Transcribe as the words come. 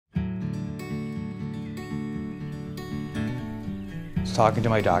was talking to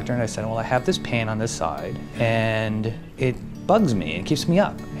my doctor and I said, well, I have this pain on this side and it bugs me and keeps me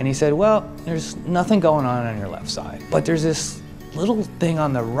up. And he said, well, there's nothing going on your left side, but there's this little thing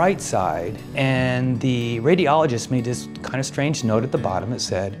on the right side, and the radiologist made this kind of strange note at the bottom that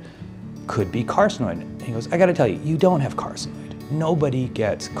said, could be carcinoid. And he goes, I gotta tell you, you don't have carcinoid. Nobody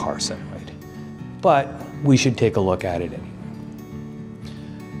gets carcinoid, but we should take a look at it anyway.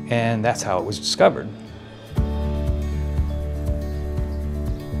 And that's how it was discovered.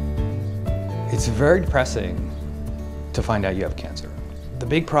 It's very depressing to find out you have cancer. The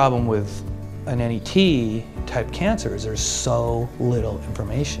big problem with an NET type cancer is there's so little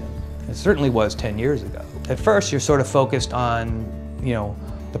information. It certainly was 10 years ago. At first, you're sort of focused on,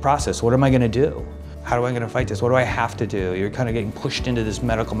 the process. What am I going to do? How am I going to fight this? What do I have to do? You're kind of getting pushed into this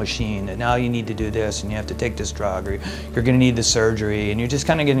medical machine that now you need to do this and you have to take this drug or you're going to need the surgery, and you're just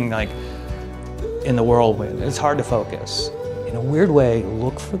kind of getting like in the whirlwind. It's hard to focus. In a weird way,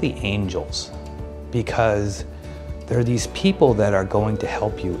 look for the angels, because there are these people that are going to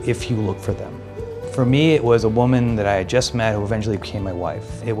help you if you look for them. For me, it was a woman that I had just met who eventually became my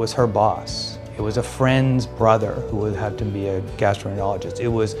wife. It was her boss. It was a friend's brother who would have to be a gastroenterologist. It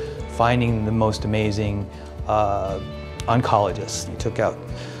was finding the most amazing oncologists. He took out,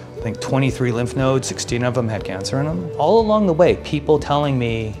 I think, 23 lymph nodes, 16 of them had cancer in them. All along the way, people telling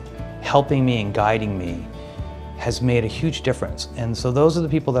me, helping me and guiding me has made a huge difference. And so those are the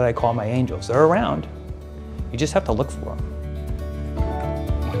people that I call my angels. They're around. You just have to look for them.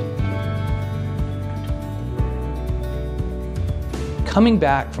 Coming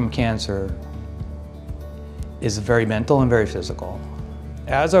back from cancer is very mental and very physical.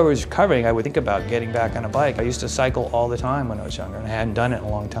 As I was recovering, I would think about getting back on a bike. I used to cycle all the time when I was younger, and I hadn't done it in a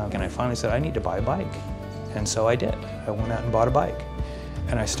long time. And I finally said, I need to buy a bike. And so I did. I went out and bought a bike,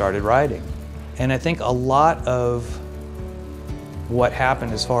 and I started riding. And I think a lot of what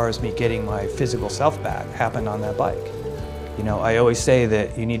happened as far as me getting my physical self back happened on that bike. I always say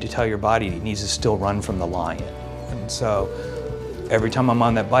that you need to tell your body it needs to still run from the lion. And so every time I'm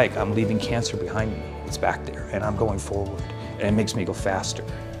on that bike, I'm leaving cancer behind me. It's back there, and I'm going forward, and it makes me go faster.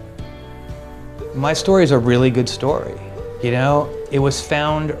 My story is a really good story. It was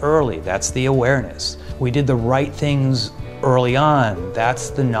found early. That's the awareness. We did the right things early on. That's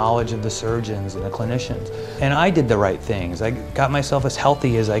the knowledge of the surgeons and the clinicians. And I did the right things. I got myself as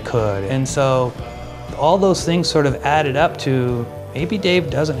healthy as I could. And so all those things sort of added up to maybe Dave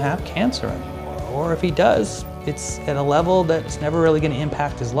doesn't have cancer anymore. Or if he does, it's at a level that's never really going to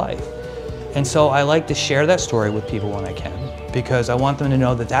impact his life. And so I like to share that story with people when I can, because I want them to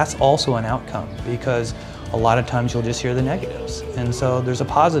know that that's also an outcome, because a lot of times you'll just hear the negatives. And so there's a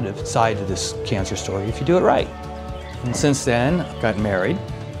positive side to this cancer story if you do it right. And since then, I got married,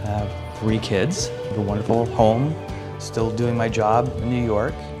 I have 3 kids, a wonderful home, still doing my job in New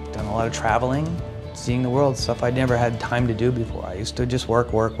York, done a lot of traveling, seeing the world, stuff I'd never had time to do before. I used to just work.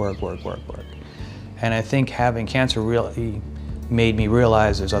 And I think having cancer really made me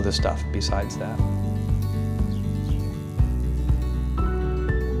realize there's other stuff besides that.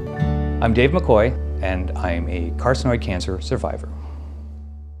 I'm Dave McCoy, and I'm a carcinoid cancer survivor.